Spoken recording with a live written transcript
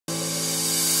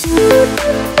Hey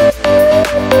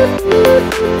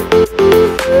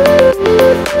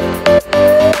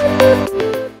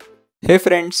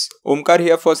friends, Omkar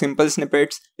here for Simple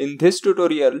Snippets. In this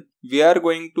tutorial, we are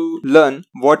going to learn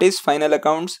what is final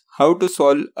accounts, how to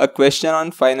solve a question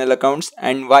on final accounts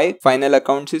and why final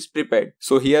accounts is prepared.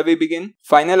 So here we begin.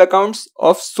 Final accounts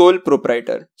of sole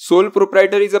proprietor. Sole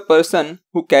proprietor is a person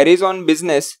who carries on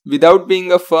business without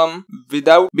being a firm,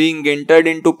 without being entered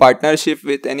into partnership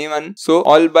with anyone, so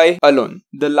all by alone.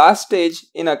 The last stage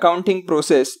in accounting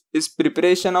process is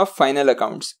preparation of final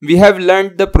accounts. We have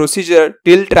learned the procedure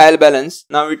till trial balance.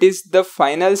 Now it is the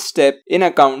final step in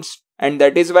accounts, and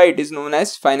that is why it is known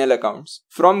as final accounts.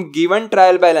 From given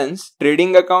trial balance,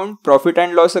 trading account, profit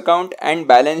and loss account and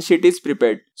balance sheet is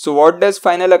prepared. So what does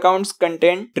final accounts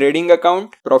contain? Trading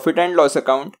account, profit and loss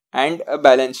account and a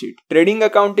balance sheet. Trading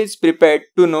account is prepared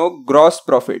to know gross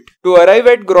profit. To arrive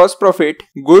at gross profit,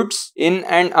 goods in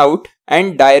and out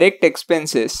and direct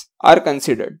expenses are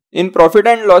considered. In profit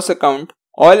and loss account,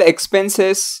 all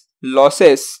expenses,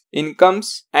 losses,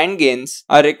 incomes and gains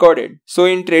are recorded. So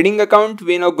in trading account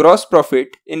we know gross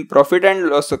profit. In profit and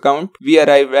loss account we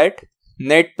arrive at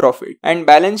net profit. And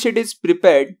balance sheet is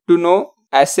prepared to know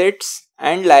assets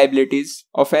and liabilities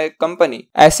of a company.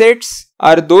 Assets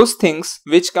are those things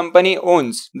which company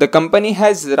owns. The company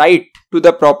has right to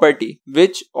the property,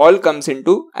 which all comes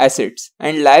into assets.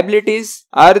 And liabilities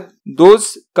are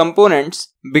those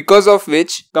components because of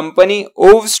which company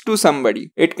owes to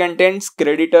somebody. It contains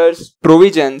creditors,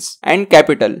 provisions and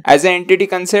capital. As an entity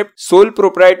concept, sole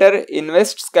proprietor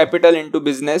invests capital into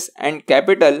business, and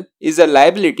capital is a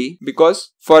liability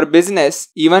because for business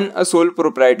even a sole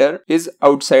proprietor is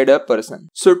outside a person.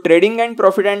 So trading and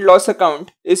profit and loss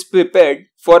account is prepared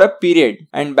for a period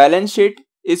and balance sheet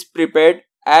is prepared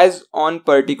as on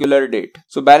particular date.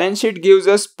 So balance sheet gives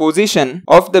us position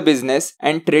of the business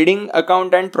and trading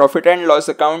account and profit and loss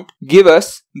account give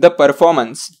us the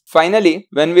performance. Finally,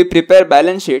 when we prepare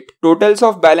balance sheet, totals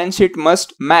of balance sheet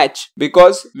must match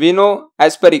because we know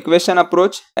as per equation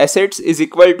approach, assets is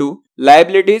equal to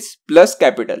liabilities plus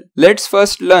capital. Let's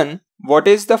first learn what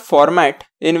is the format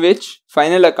in which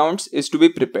final accounts is to be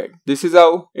prepared. This is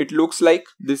how it looks like.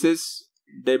 This is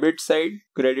debit side,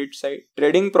 credit side,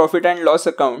 trading profit and loss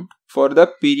account for the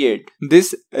period.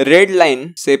 This red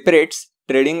line separates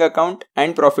trading account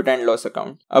and profit and loss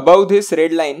account. Above this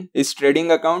red line is trading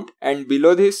account and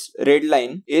below this red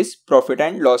line is profit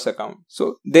and loss account.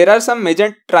 So there are some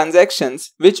major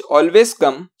transactions which always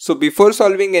come. So before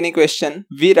solving any question,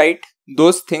 we write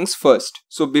those things first.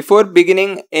 So before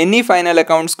beginning any final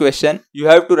accounts question, you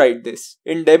have to write this.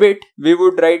 In debit, we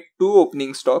would write 2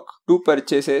 opening stock, 2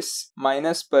 purchases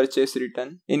minus purchase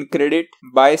return. In credit,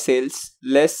 buy sales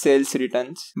less sales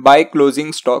returns, buy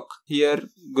closing stock. Here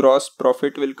gross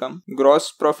profit will come.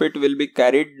 Gross profit will be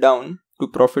carried down to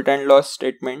profit and loss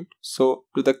statement. So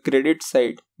to the credit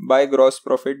side, by gross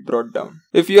profit brought down.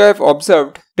 If you have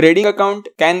observed, trading account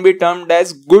can be termed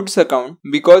as goods account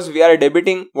because we are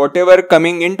debiting whatever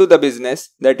coming into the business,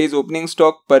 that is opening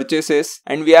stock, purchases,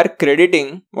 and we are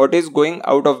crediting what is going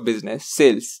out of business,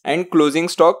 sales. And closing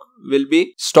stock will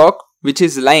be stock which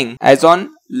is lying as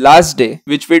on last day,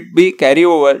 which will be carry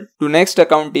over to next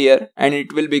account year and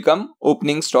it will become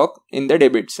opening stock in the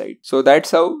debit side. So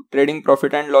that's how trading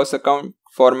profit and loss account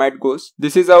format goes.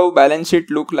 This is how balance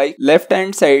sheet look like. Left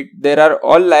hand side there are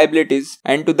all liabilities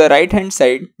and to the right hand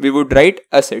side we would write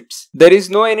assets. There is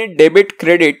no any debit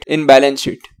credit in balance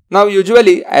sheet. Now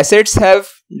usually assets have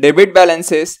debit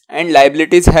balances and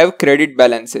liabilities have credit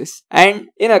balances, and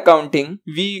in accounting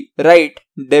we write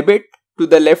debit to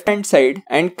the left hand side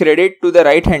and credit to the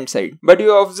right hand side. But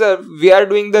you observe we are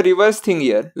doing the reverse thing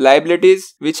here.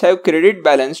 Liabilities which have credit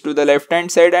balance to the left hand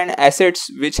side and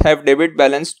assets which have debit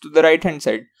balance to the right hand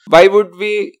side. Why would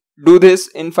we do this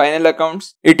in final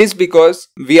accounts? It is because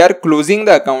we are closing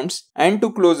the accounts, and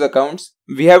to close accounts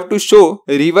we have to show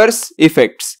reverse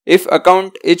effects. If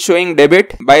account is showing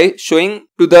debit, by showing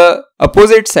to the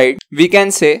opposite side we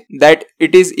can say that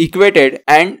it is equated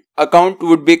and account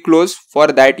would be closed for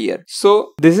that year.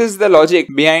 So this is the logic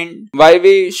behind why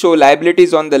we show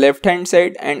liabilities on the left hand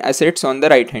side and assets on the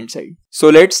right hand side. So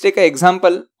let's take an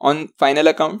example on final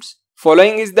accounts.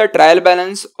 Following is the trial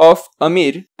balance of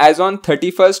Amir as on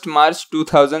 31st March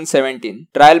 2017.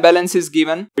 Trial balance is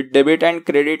given with debit and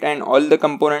credit and all the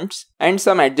components, and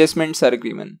some adjustments are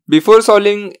given. Before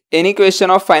solving any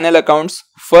question of final accounts,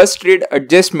 first read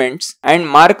adjustments and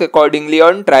mark accordingly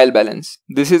on trial balance.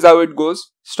 This is how it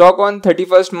goes. Stock on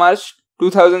 31st March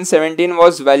 2017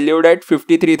 was valued at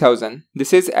 53,000.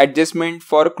 This is adjustment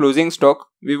for closing stock.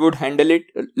 We would handle it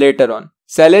later on.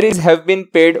 salaries have been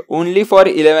paid only for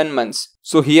 11 months.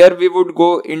 So here we would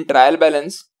go in trial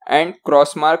balance and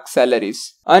cross mark salaries.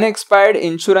 Unexpired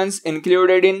insurance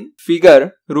included in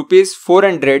figure rupees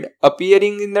 400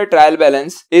 appearing in the trial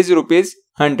balance is rupees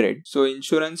 100. So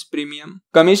insurance premium.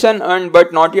 Commission earned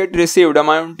but not yet received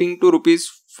amounting to rupees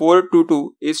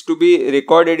 422 is to be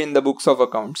recorded in the books of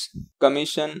accounts.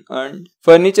 Commission earned.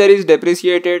 Furniture is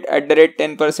depreciated at the rate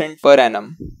 10% per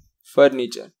annum.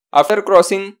 Furniture. After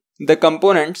crossing the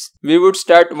components, we would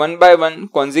start one by one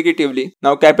consecutively.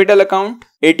 Now capital account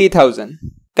 80,000.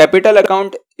 Capital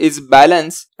account is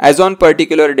balance as on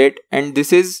particular date and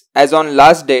this is as on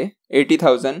last day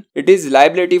 80,000. It is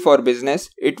liability for business.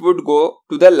 It would go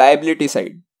to the liability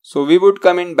side. So we would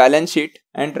come in balance sheet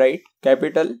and write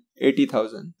capital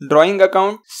 80,000. Drawing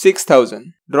account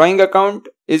 6,000. Drawing account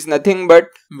is nothing but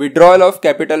withdrawal of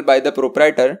capital by the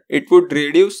proprietor. It would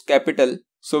reduce capital.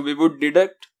 So we would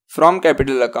deduct from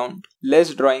capital account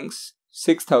less drawings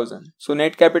 6,000. So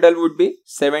net capital would be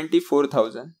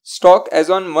 74,000. Stock as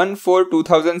on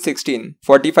 1/4/2016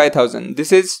 45,000.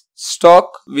 This is stock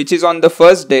which is on the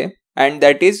first day and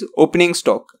that is opening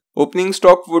stock. Opening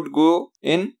stock would go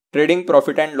in trading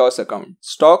profit and loss account.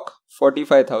 Stock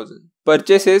 45,000.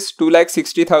 Purchases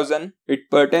 2,60,000. It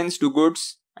pertains to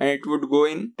goods and it would go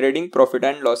in trading profit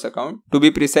and loss account. To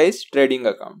be precise, trading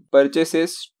account.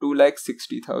 Purchases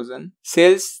 2,60,000.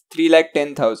 Sales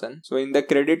 3,10,000. So in the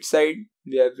credit side,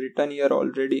 we have written here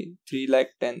already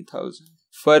 3,10,000.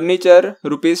 Furniture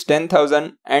rupees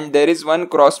 10,000 and there is one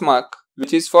cross mark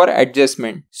which is for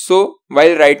adjustment. So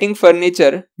while writing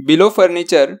furniture, below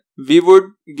furniture, we would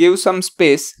give some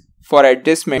space for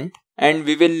adjustment and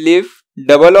we will leave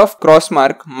double of cross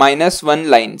mark -1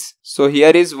 lines. So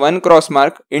here is 1 cross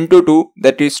mark into 2,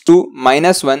 that is 2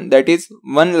 minus 1, that is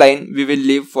 1 line we will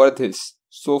leave for this.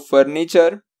 So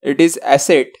furniture, it is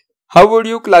asset. How would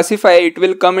you classify? It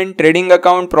will come in trading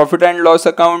account, profit and loss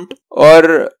account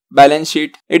or balance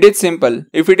sheet. It is simple.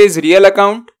 If it is real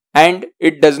account and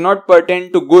it does not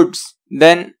pertain to goods,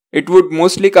 then it would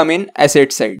mostly come in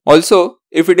asset side. Also,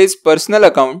 if it is personal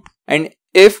account and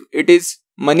if it is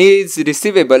money is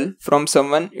receivable from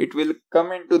someone, it will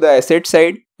come into the asset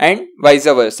side and vice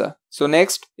versa. So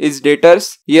next is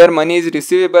debtors. Here money is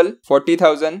receivable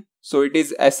 40,000. So it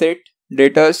is asset.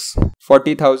 Debtors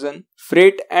 40,000.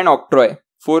 Freight and octroi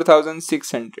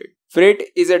 4,600. Freight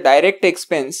is a direct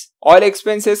expense. All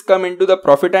expenses come into the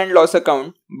profit and loss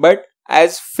account, but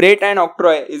as freight and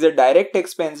octroi is a direct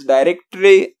expense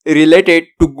directly related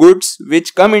to goods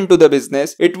which come into the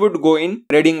business, it would go in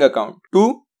trading account. 2.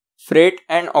 Freight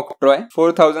and octroi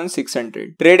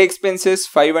 4,600. Trade expenses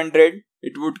 500.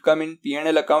 It would come in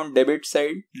P&L account debit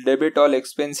side. Debit all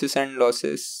expenses and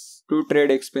losses. 2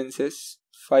 trade expenses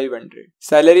 500.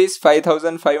 Salaries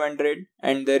 5,500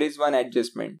 and there is one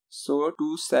adjustment. So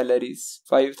 2 salaries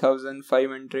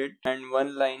 5,500 and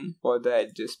 1 line for the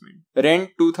adjustment.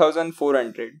 Rent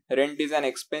 2,400. Rent is an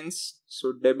expense.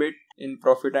 So debit in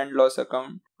profit and loss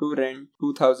account to rent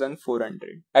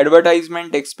 2,400.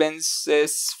 Advertisement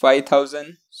expenses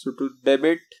 5,000. So to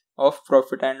debit of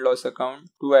profit and loss account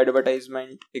to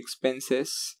advertisement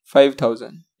expenses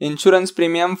 5,000. Insurance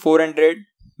premium 400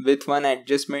 with one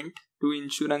adjustment. To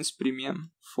insurance premium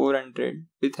 400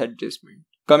 with adjustment.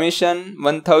 Commission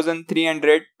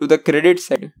 1,300 to the credit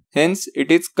side. Hence it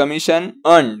is commission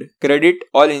earned. Credit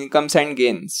all incomes and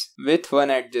gains with one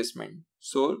adjustment.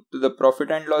 So to the profit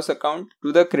and loss account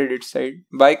to the credit side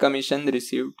by commission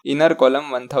received. Inner column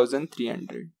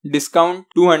 1,300. Discount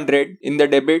 200 in the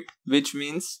debit, which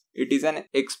means it is an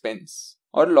expense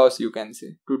or loss, you can say.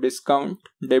 To discount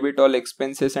debit all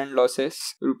expenses and losses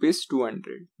rupees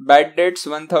 200. Bad debts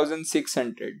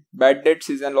 1,600. Bad debts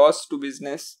is a loss to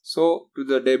business. So to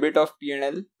the debit of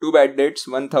P&L, to bad debts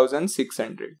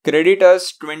 1,600.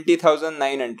 Creditors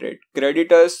 20,900.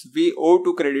 Creditors, we owe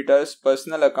to creditors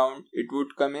personal account, it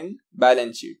would come in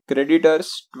balance sheet.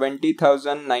 Creditors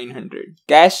 20,900.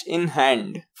 Cash in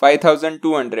hand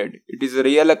 5,200. It is a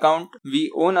real account. We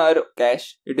own our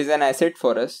cash. It is an asset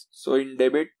for us. So in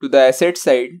debit to the asset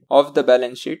side of the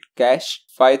balance sheet, cash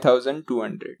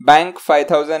 5,200. Bank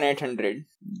 5,800.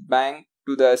 Bank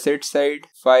to the asset side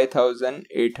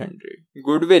 5,800.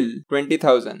 Goodwill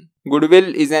 20,000.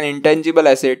 Goodwill is an intangible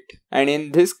asset and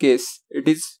in this case it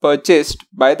is purchased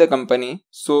by the company,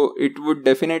 so it would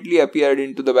definitely appear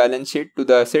into the balance sheet to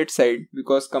the asset side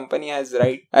because company has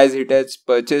right as it has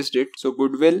purchased it. So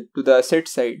goodwill to the asset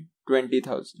side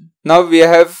 20,000. Now we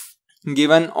have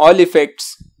given all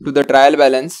effects to the trial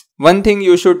balance. One thing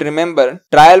you should remember,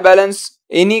 trial balance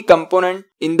any component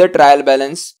in the trial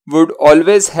balance would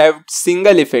always have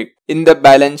single effect in the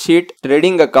balance sheet,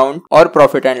 trading account or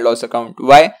profit and loss account.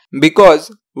 Why?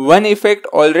 Because one effect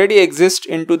already exists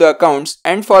into the accounts,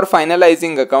 and for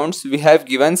finalizing accounts we have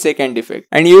given second effect.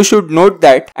 And you should note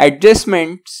that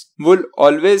adjustments will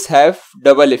always have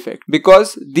double effect,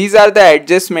 because these are the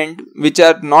adjustments which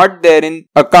are not there in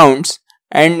accounts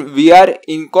and we are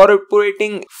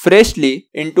incorporating freshly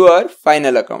into our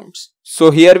final accounts. So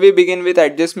here we begin with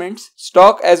adjustments.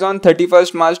 Stock as on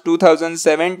 31st March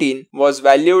 2017 was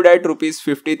valued at rupees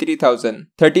 53,000.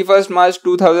 31st March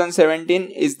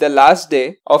 2017 is the last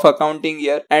day of accounting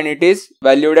year and it is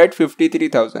valued at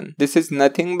 53,000. This is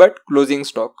nothing but closing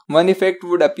stock. One effect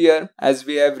would appear as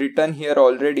we have written here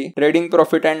already. Trading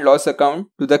profit and loss account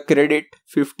to the credit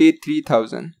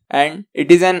 53,000. And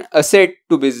it is an asset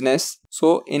to business.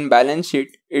 So in balance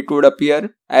sheet it would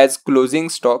appear as closing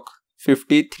stock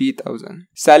 53,000.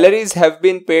 Salaries have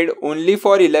been paid only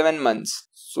for 11 months.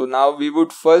 So now we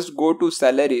would first go to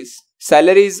salaries.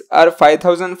 Salaries are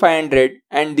 5,500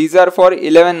 and these are for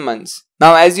 11 months.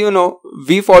 Now as you know,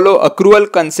 we follow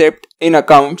accrual concept in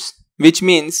accounts, which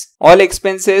means all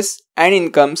expenses and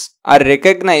incomes are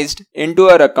recognized into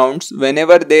our accounts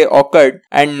whenever they occurred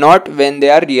and not when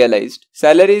they are realized.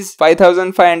 Salaries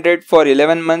 5,500 for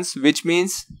 11 months, which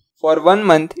means for 1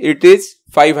 month it is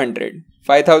 500.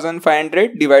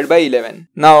 5,500 divided by 11.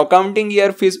 Now accounting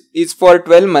year is for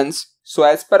 12 months. So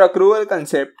as per accrual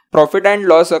concept, profit and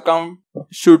loss account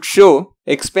should show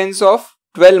expense of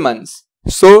 12 months.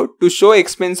 So to show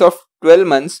expense of 12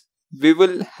 months, we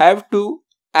will have to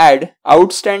add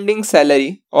outstanding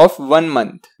salary of 1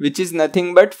 month, which is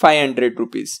nothing but 500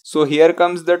 rupees. So here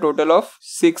comes the total of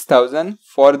 6,000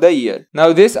 for the year.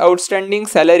 Now this outstanding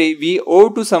salary we owe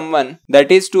to someone,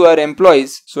 that is to our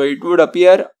employees. So it would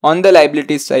appear on the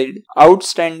liabilities side,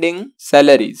 outstanding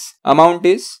salaries. Amount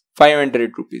is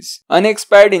 500 rupees.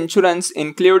 Unexpired insurance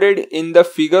included in the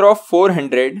figure of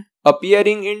 400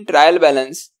 appearing in trial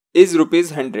balance is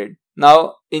rupees 100.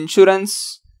 Now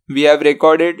insurance we have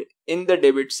recorded in the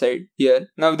debit side here.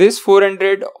 Now this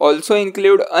 400 also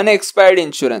include unexpired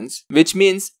insurance, which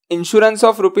means insurance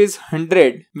of rupees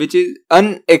 100 which is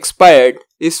unexpired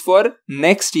is for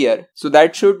next year. So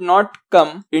that should not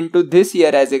come into this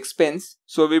year as expense.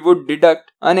 So we would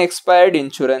deduct unexpired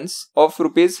insurance of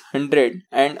rupees 100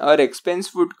 and our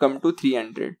expense would come to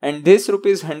 300. And this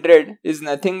rupees 100 is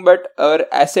nothing but our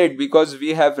asset because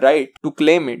we have right to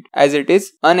claim it as it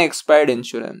is unexpired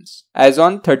insurance. As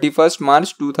on 31st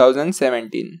March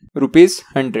 2017, rupees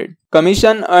 100.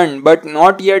 Commission earned but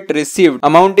not yet received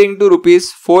amounting to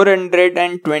rupees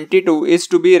 422 is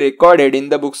to be recorded in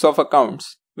the books of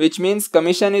accounts, which means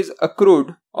commission is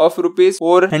accrued of rupees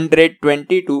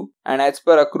 422 and as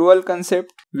per accrual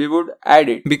concept we would add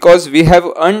it because we have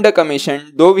earned the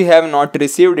commission though we have not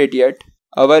received it yet.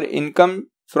 Our income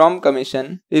from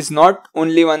commission is not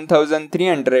only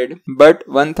 1,300 but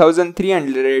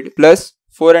 1,300 plus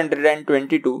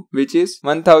 422 which is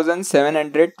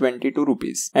 1,722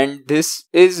 rupees, and this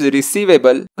is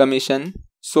receivable commission.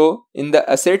 So in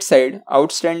the asset side,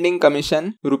 outstanding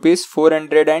commission rupees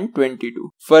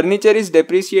 422. Furniture is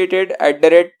depreciated at the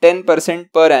rate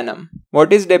 10% per annum.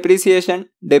 What is depreciation?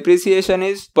 Depreciation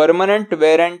is permanent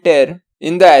wear and tear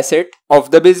in the asset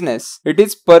of the business. It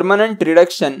is permanent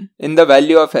reduction in the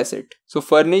value of asset. So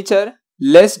furniture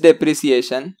less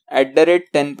depreciation at the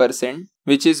rate 10%,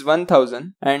 which is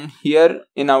 1,000, and here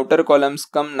in outer columns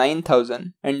come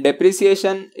 9,000, and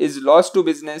depreciation is loss to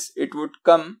business. It would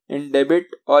come in debit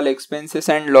all expenses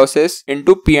and losses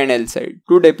into P&L side.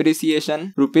 To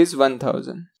depreciation rupees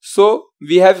 1,000. So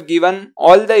we have given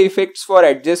all the effects for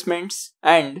adjustments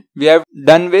and we have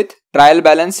done with trial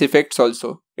balance effects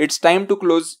also. It's time to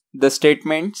close the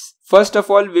statements. First of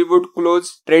all, we would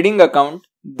close trading account,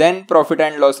 then profit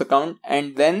and loss account,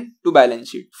 and then to balance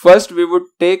sheet. First we would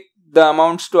take the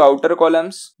amounts to outer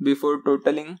columns before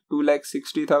totaling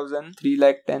 2,60,000,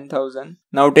 3,10,000.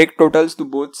 Now take totals to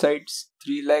both sides,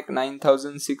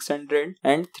 3,09,600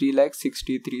 and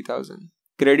 3,63,000.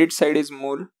 Credit side is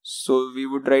more, so we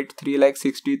would write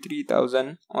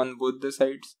 3,63,000 on both the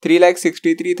sides.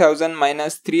 3,63,000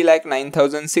 minus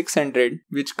 3,09,600,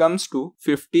 which comes to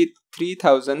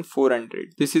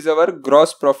 53,400. This is our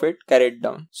gross profit carried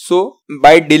down. So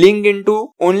by dealing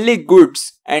into only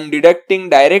goods and deducting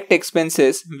direct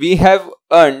expenses, we have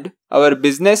earned, our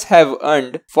business have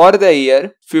earned for the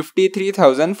year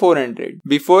 53,400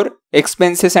 before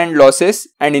expenses and losses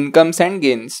and incomes and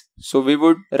gains. So we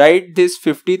would write this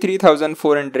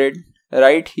 53,400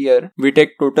 right here. We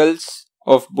take totals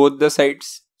of both the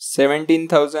sides,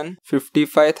 17,000,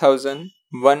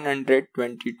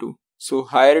 55,122. So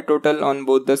higher total on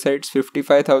both the sides,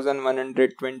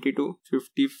 55,122,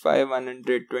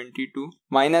 55,122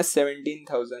 minus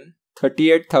 17,000.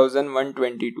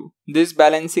 38,122. This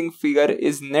balancing figure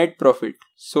is net profit.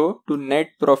 So to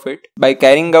net profit, by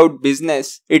carrying out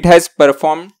business, it has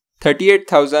performed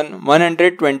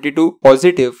 38,122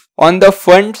 positive on the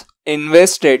funds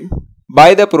invested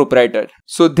by the proprietor.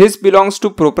 So this belongs to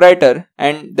proprietor,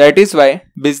 and that is why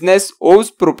business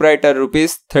owes proprietor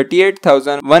rupees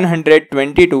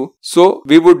 38,122. So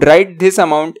we would write this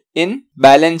amount in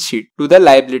balance sheet to the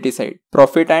liability side,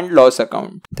 profit and loss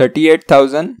account,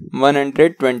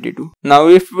 38,122. Now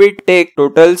if we take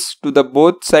totals to the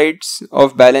both sides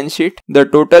of balance sheet, the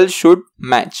total should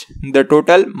match. The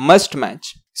total must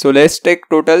match. So let's take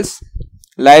totals.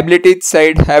 Liabilities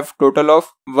side have total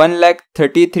of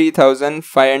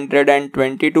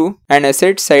 1,33,522 and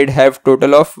asset side have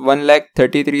total of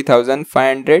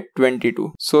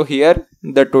 1,33,522. So here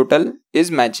the total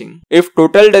is matching. If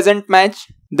total doesn't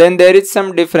match, then there is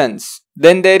some difference.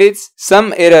 Then there is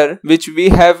some error which we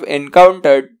have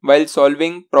encountered while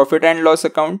solving profit and loss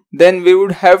account. Then we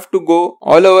would have to go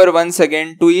all over once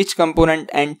again to each component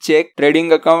and check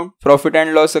trading account, profit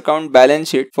and loss account, balance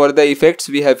sheet for the effects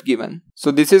we have given.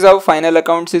 So this is how final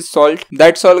accounts is solved.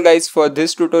 That's all guys for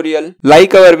this tutorial.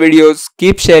 Like our videos,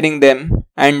 keep sharing them,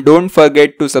 and don't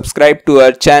forget to subscribe to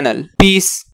our channel. Peace.